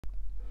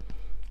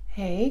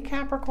Hey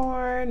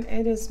Capricorn,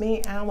 it is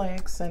me,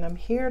 Alex, and I'm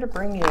here to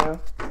bring you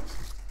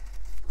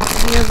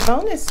your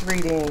bonus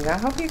reading. I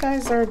hope you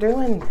guys are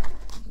doing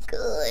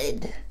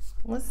good.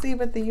 Let's see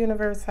what the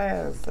universe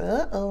has.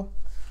 Uh-oh.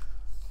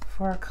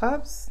 4 of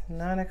Cups,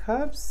 9 of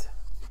Cups,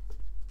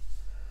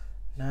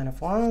 9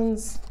 of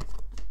Wands,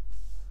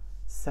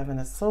 7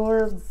 of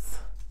Swords,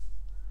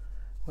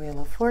 Wheel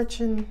of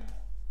Fortune,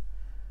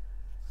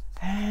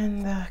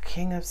 and the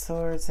King of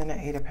Swords and the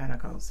 8 of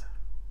Pentacles.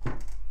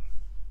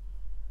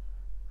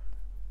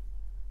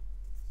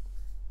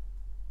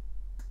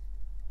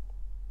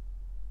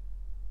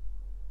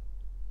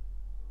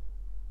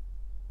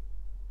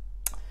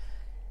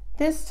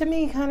 This to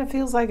me kind of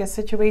feels like a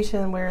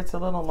situation where it's a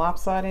little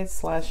lopsided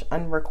 /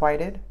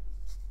 unrequited.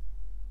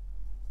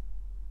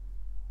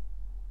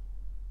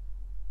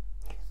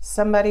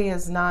 Somebody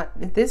is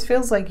not, this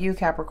feels like you,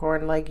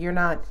 Capricorn, like you're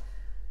not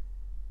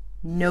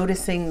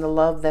noticing the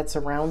love that's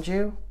around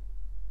you.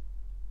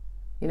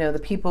 You know, the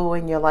people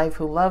in your life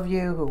who love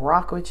you, who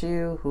rock with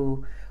you,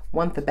 who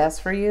want the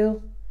best for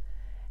you.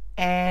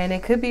 And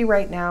it could be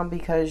right now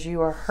because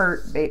you are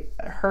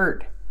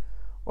hurt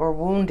or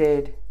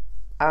wounded,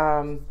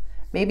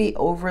 maybe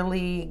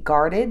overly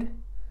guarded,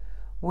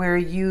 where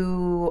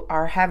you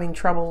are having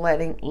trouble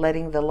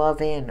letting the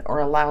love in or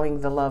allowing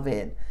the love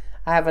in.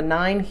 I have a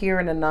 9 here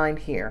and a 9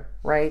 here,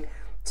 right?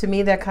 To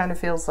me, that kind of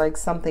feels like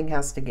something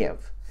has to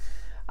give.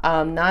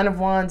 9 of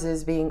Wands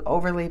is being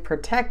overly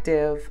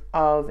protective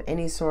of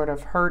any sort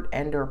of hurt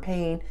and or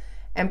pain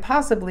and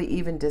possibly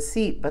even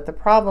deceit. But the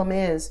problem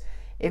is,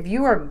 if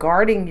you are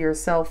guarding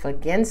yourself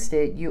against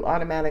it, you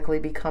automatically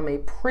become a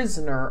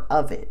prisoner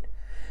of it.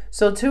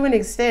 So to an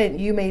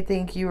extent, you may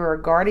think you are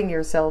guarding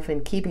yourself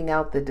and keeping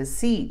out the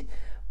deceit,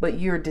 but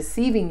you're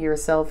deceiving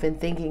yourself in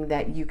thinking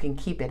that you can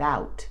keep it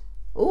out.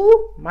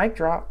 Ooh, mic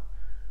drop.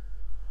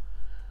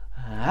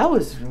 That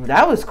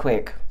was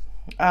quick.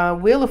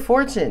 Wheel of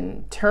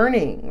Fortune,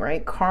 turning,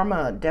 right?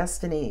 Karma,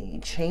 destiny,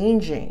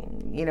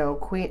 changing. You know,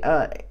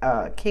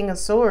 King of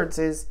Swords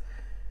is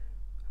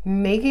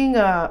making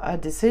a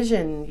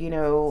decision, you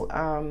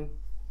know,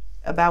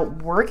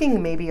 about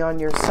working maybe on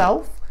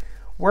yourself,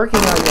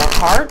 working on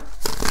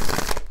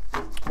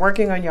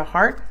your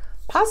heart,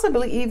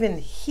 possibly even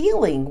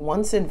healing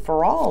once and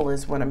for all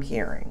is what I'm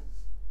hearing.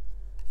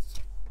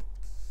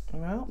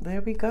 Well,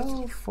 there we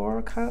go. 4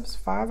 of Cups,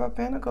 5 of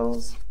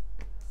Pentacles,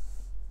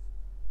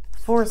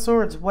 4 of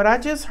Swords. What I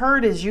just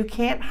heard is you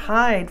can't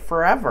hide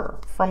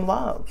forever from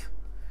love.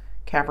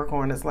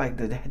 Capricorn is like,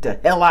 the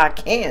hell I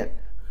can't.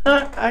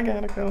 I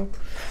gotta go.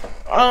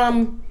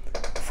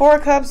 4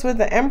 of Cups with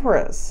the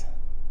Empress.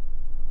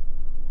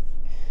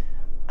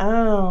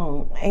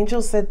 Oh,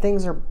 Angel said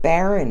things are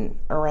barren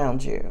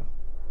around you.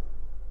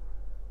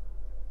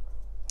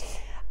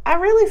 I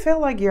really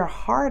feel like your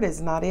heart is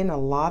not in a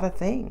lot of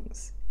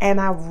things. And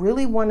I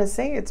really want to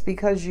say it's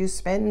because you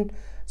spend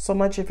so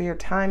much of your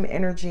time,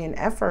 energy, and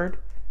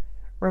effort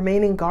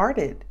remaining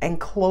guarded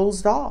and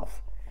closed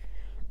off.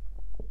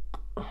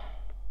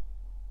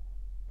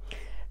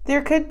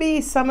 There could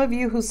be some of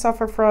you who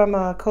suffer from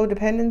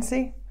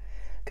codependency.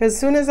 Because as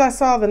soon as I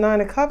saw the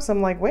 9 of Cups,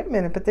 I'm like, wait a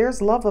minute, but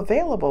there's love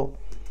available.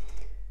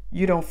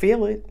 You don't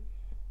feel it.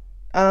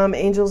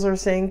 Angels are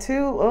saying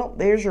too, well,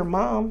 there's your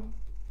mom,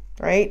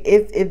 right?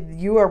 If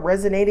you are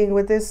resonating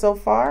with this so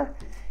far,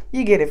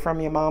 you get it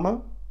from your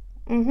mama.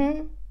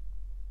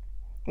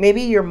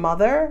 Maybe your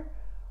mother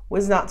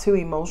was not too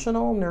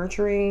emotional,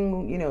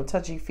 nurturing, you know,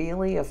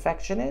 touchy-feely,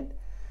 affectionate.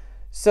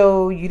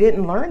 So you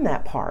didn't learn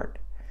that part.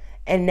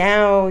 And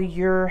now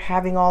you're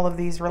having all of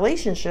these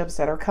relationships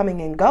that are coming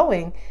and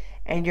going.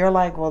 And you're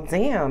like, well,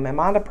 damn, am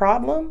I the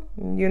problem?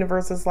 And the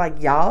universe is like,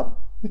 yup.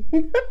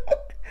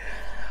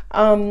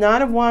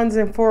 9 of Wands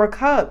and 4 of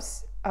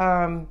Cups.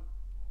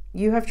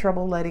 You have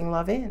trouble letting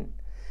love in.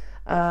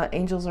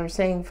 Angels are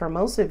saying for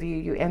most of you,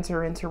 you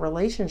enter into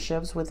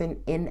relationships with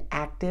an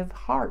inactive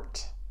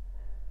heart.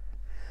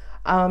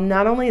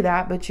 Not only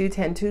that, but you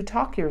tend to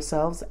talk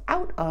yourselves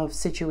out of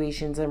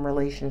situations and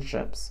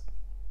relationships.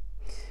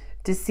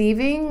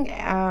 Deceiving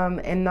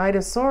and Knight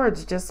of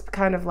Swords, just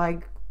kind of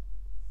like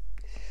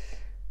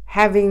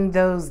having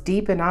those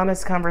deep and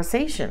honest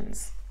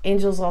conversations.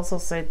 Angels also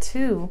said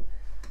too,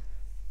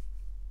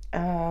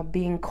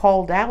 being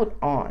called out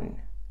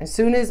on. As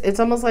soon as, it's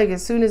almost like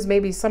as soon as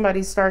maybe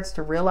somebody starts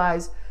to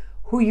realize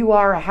who you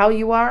are or how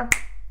you are,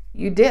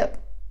 you dip,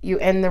 you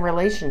end the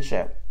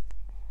relationship.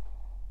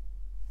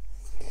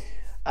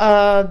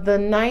 The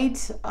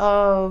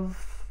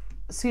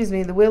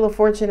Wheel of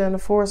Fortune and the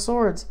 4 of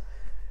Swords.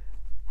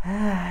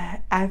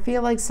 I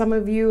feel like some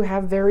of you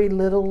have very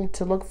little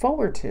to look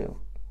forward to.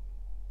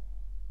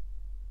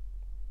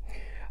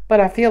 But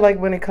I feel like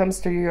when it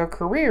comes to your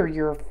career,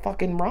 you're a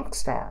fucking rock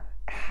star.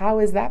 How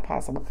is that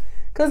possible?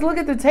 Because look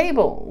at the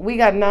table. We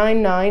got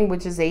 9, 9,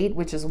 which is 8,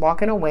 which is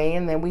walking away.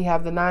 And then we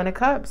have the 9 of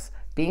Cups,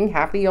 being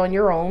happy on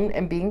your own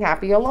and being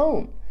happy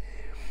alone.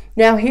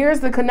 Now,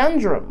 here's the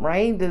conundrum,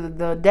 right?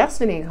 The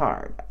destiny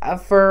card.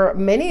 For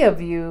many of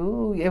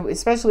you,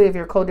 especially if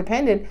you're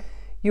codependent,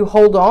 you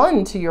hold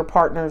on to your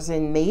partners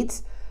and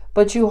mates,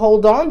 but you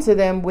hold on to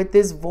them with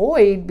this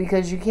void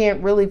because you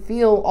can't really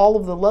feel all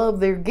of the love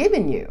they're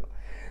giving you.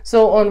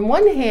 So on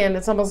one hand,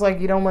 it's almost like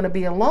you don't want to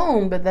be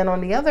alone, but then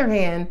on the other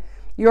hand,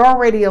 you're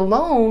already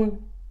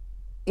alone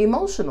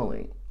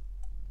emotionally.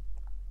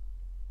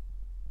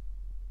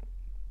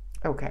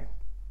 Okay.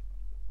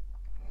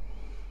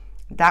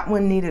 That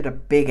one needed a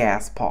big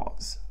ass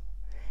pause.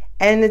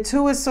 And the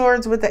Two of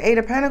Swords with the Eight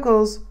of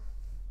Pentacles,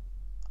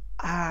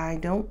 I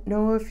don't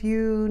know if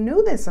you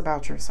knew this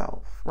about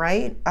yourself,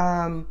 right?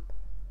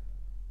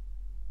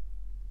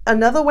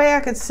 Another way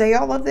I could say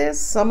all of this,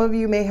 some of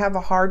you may have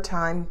a hard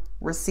time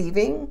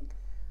receiving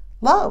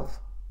love.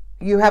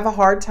 You have a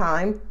hard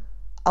time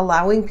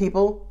allowing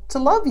people to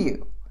love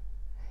you.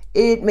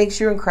 It makes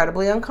you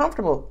incredibly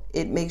uncomfortable.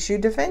 It makes you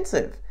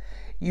defensive.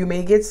 You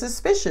may get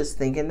suspicious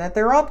thinking that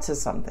they're up to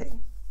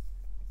something.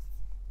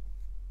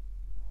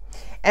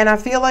 And I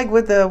feel like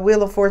with the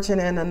Wheel of Fortune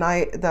and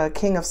the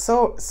King of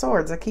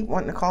Swords, I keep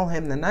wanting to call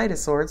him the Knight of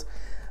Swords,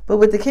 but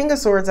with the King of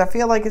Swords, I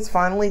feel like it's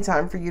finally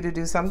time for you to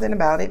do something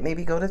about it.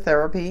 Maybe go to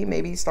therapy,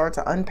 maybe start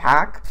to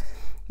unpack,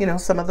 you know,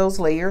 some of those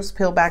layers,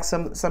 peel back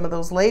some of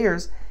those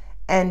layers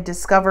and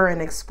discover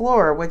and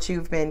explore what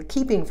you've been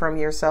keeping from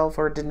yourself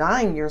or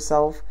denying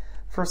yourself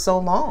for so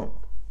long.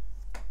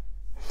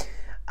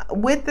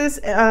 With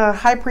this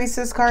High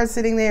Priestess card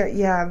sitting there,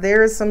 yeah,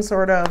 there is some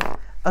sort of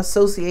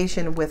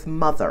association with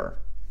mother.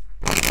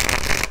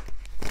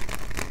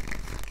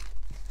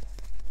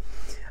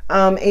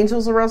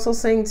 Angels are also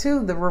saying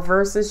too, the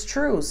reverse is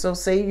true. So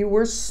say you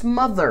were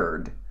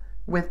smothered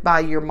by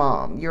your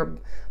mom, your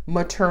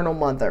maternal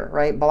mother,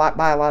 right?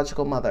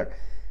 Biological mother.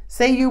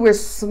 Say you were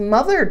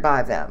smothered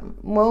by them.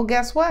 Well,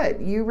 guess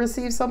what? You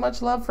receive so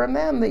much love from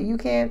them that you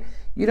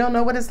don't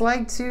know what it's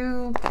like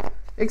to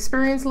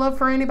experience love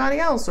for anybody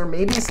else. Or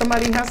maybe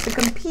somebody has to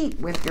compete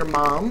with your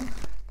mom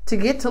to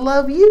get to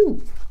love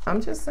you.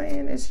 I'm just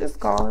saying, it's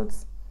just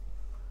cards.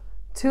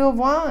 Two of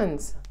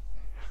Wands.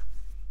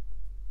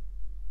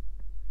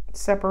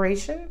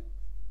 Separation.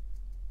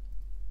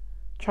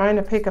 Trying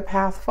to pick a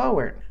path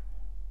forward.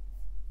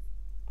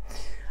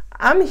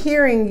 I'm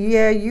hearing,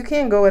 yeah, you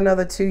can't go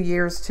another 2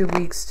 years, 2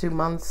 weeks, 2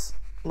 months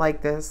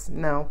like this.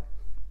 No.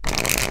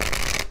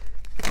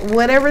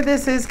 Whatever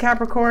this is,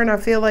 Capricorn, I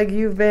feel like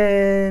you've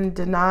been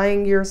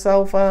denying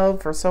yourself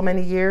of for so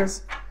many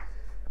years.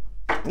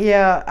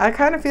 Yeah, I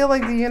kind of feel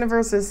like the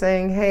universe is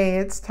saying, hey,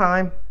 it's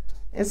time.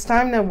 It's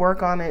time to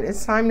work on it.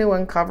 It's time to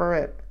uncover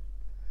it.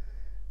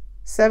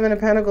 Seven of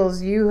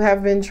Pentacles, you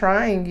have been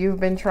trying. You've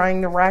been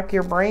trying to rack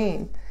your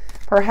brain.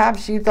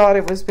 Perhaps you thought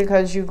it was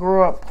because you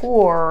grew up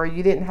poor, or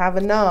you didn't have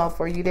enough,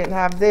 or you didn't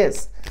have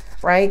this,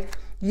 right?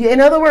 In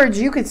other words,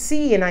 you could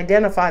see and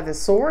identify the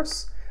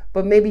source,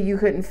 but maybe you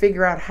couldn't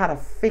figure out how to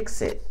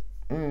fix it.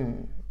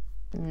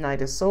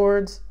 Knight of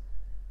Swords.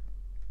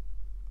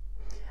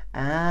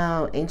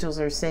 Oh, angels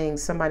are saying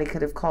somebody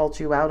could have called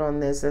you out on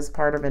this as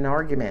part of an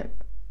argument,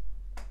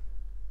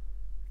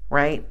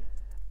 right?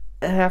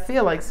 And I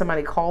feel like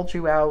somebody called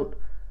you out.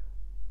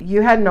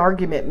 You had an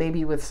argument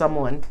maybe with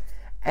someone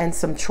and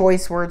some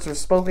choice words were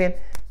spoken.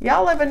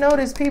 Y'all ever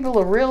notice people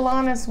are real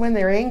honest when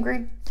they're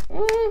angry?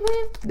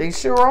 They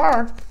sure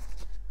are.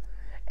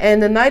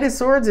 And the Knight of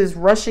Swords is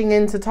rushing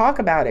in to talk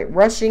about it.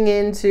 Rushing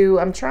into,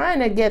 I'm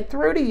trying to get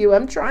through to you.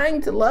 I'm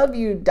trying to love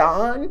you,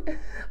 Dawn.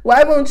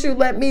 Why won't you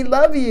let me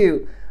love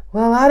you?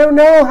 Well, I don't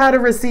know how to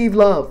receive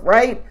love,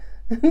 right?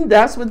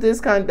 That's what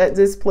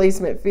this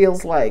placement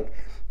feels like.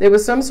 There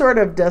was some sort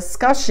of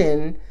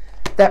discussion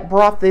that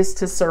brought this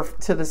to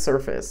the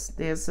surface.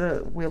 There's a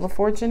Wheel of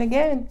Fortune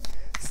again.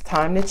 It's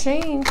time to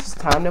change. It's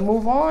time to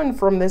move on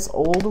from this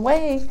old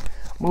way.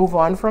 Move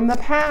on from the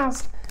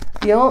past.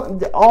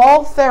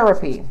 All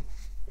therapy.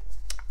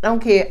 I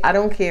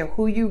don't care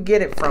who you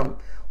get it from.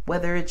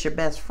 Whether it's your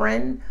best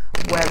friend,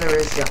 whether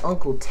it's your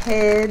Uncle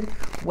Ted,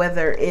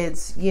 whether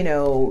it's,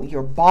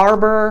 your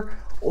barber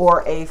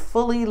or a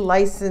fully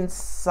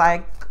licensed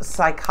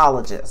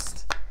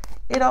psychologist.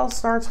 It all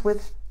starts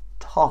with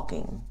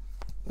talking,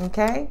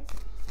 okay?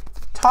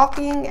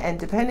 Talking, and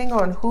depending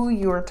on who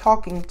you're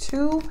talking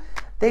to,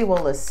 they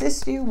will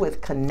assist you with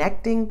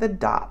connecting the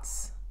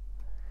dots.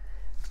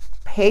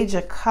 Page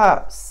of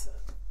Cups,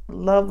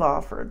 love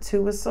offer,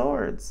 Two of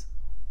Swords.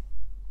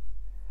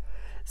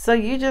 So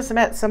you just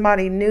met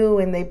somebody new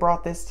and they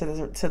brought this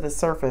to the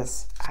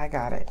surface. I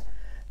got it.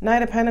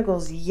 Knight of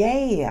Pentacles,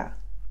 yeah.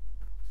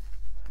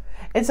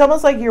 It's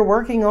almost like you're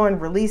working on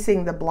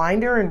releasing the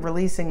blinder and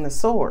releasing the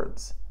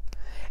swords.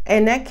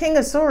 And that King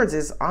of Swords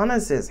is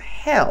honest as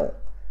hell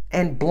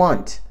and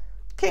blunt.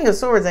 King of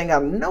Swords ain't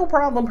got no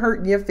problem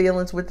hurting your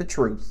feelings with the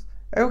truth.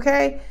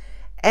 Okay?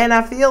 And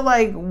I feel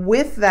like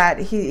with that,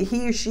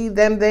 he or she,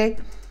 them,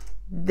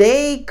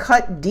 they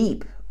cut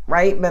deep,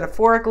 right?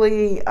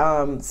 Metaphorically,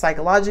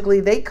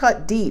 psychologically, they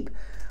cut deep.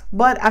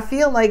 But I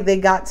feel like they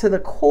got to the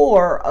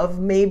core of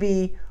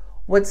maybe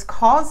what's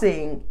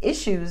causing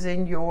issues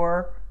in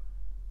your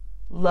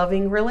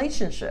loving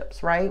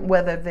relationships, right?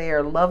 Whether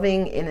they're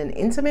loving in an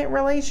intimate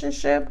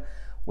relationship,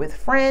 with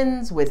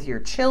friends, with your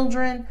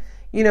children.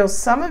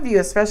 Some of you,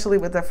 especially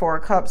with the Four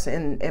of Cups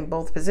in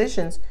both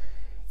positions,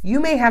 You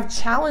may have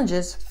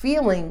challenges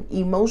feeling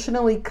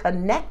emotionally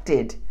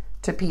connected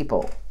to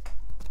people.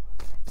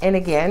 And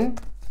again,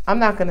 I'm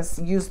not going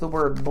to use the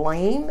word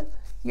blame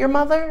your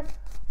mother,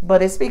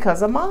 but it's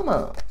because of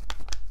mama.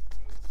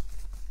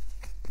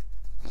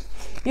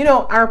 You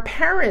know, our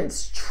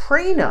parents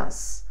train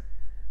us,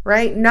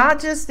 right?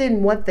 Not just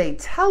in what they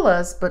tell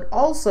us, but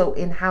also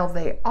in how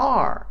they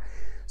are.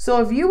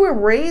 So if you were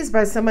raised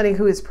by somebody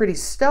who is pretty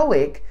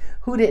stoic,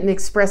 who didn't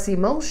express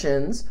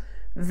emotions,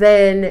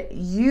 then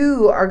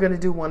you are going to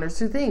do one or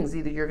two things.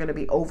 Either you're going to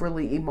be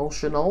overly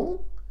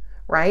emotional,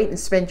 right? And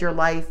spend your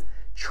life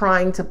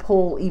trying to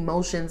pull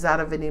emotions out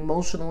of an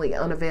emotionally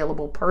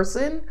unavailable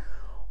person,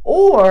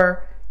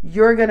 or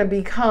you're going to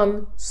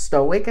become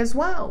stoic as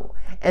well.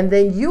 And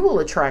then you will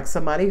attract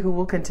somebody who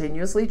will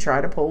continuously try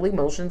to pull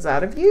emotions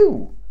out of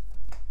you.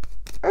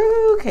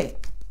 Okay.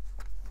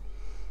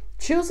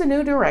 Choose a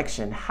new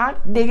direction.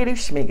 Hot diggity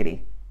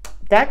schmiggity.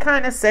 That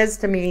kind of says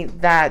to me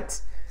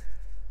that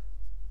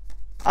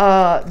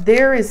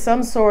there is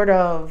some sort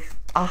of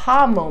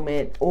aha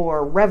moment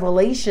or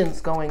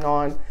revelations going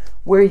on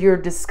where you're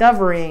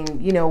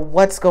discovering, you know,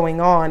 what's going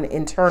on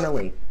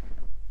internally.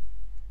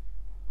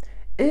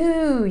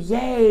 Ooh,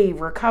 yay,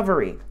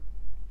 recovery.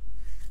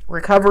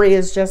 Recovery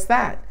is just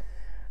that.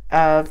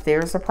 If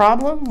there's a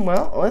problem,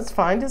 well, let's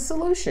find a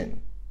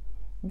solution.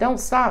 Don't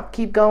stop.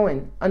 Keep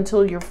going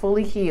until you're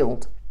fully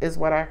healed, is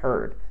what I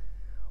heard.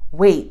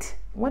 Wait.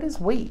 What is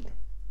wait?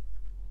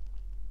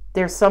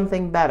 There's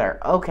something better.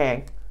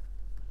 Okay.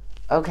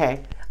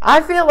 Okay.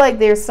 I feel like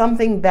there's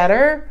something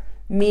better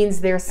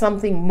means there's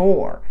something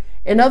more.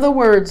 In other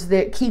words,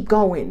 that keep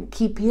going.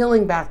 Keep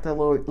peeling back the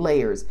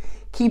layers.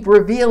 Keep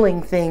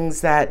revealing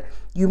things that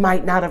you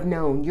might not have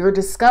known. You're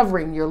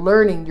discovering, you're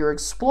learning, you're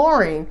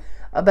exploring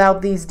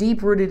about these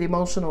deep-rooted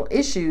emotional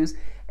issues.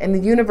 And the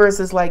universe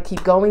is like,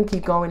 keep going,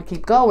 keep going,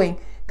 keep going.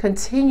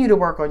 Continue to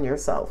work on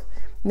yourself.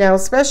 Now,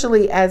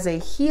 especially as a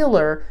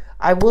healer,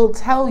 I will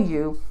tell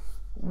you,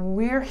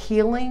 we're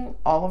healing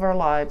all of our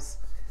lives.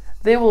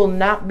 There will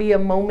not be a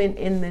moment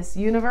in this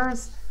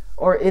universe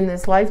or in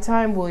this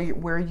lifetime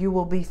where you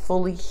will be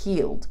fully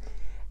healed.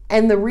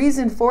 And the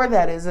reason for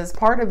that is, as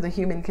part of the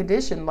human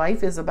condition,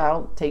 life is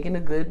about taking the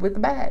good with the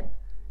bad.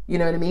 You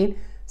know what I mean?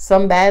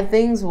 Some bad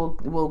things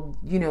will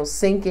you know,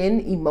 sink in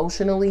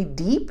emotionally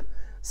deep.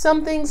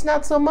 Some things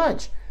not so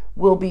much.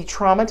 We'll be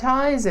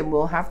traumatized and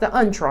we'll have to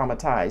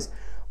untraumatize.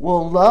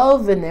 We'll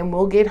love and then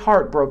we'll get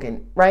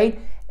heartbroken, right?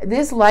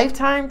 This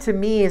lifetime to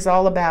me is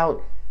all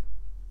about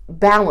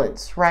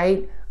balance,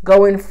 right?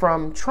 Going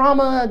from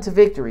trauma to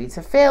victory,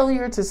 to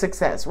failure to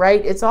success,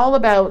 right? It's all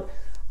about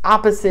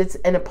opposites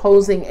and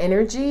opposing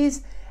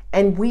energies,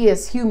 and we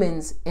as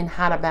humans in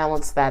how to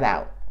balance that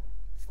out.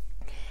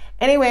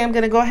 Anyway, I'm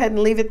going to go ahead and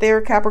leave it there,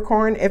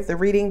 Capricorn. If the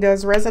reading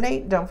does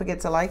resonate, don't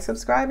forget to like,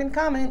 subscribe, and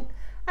comment.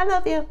 I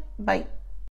love you. Bye.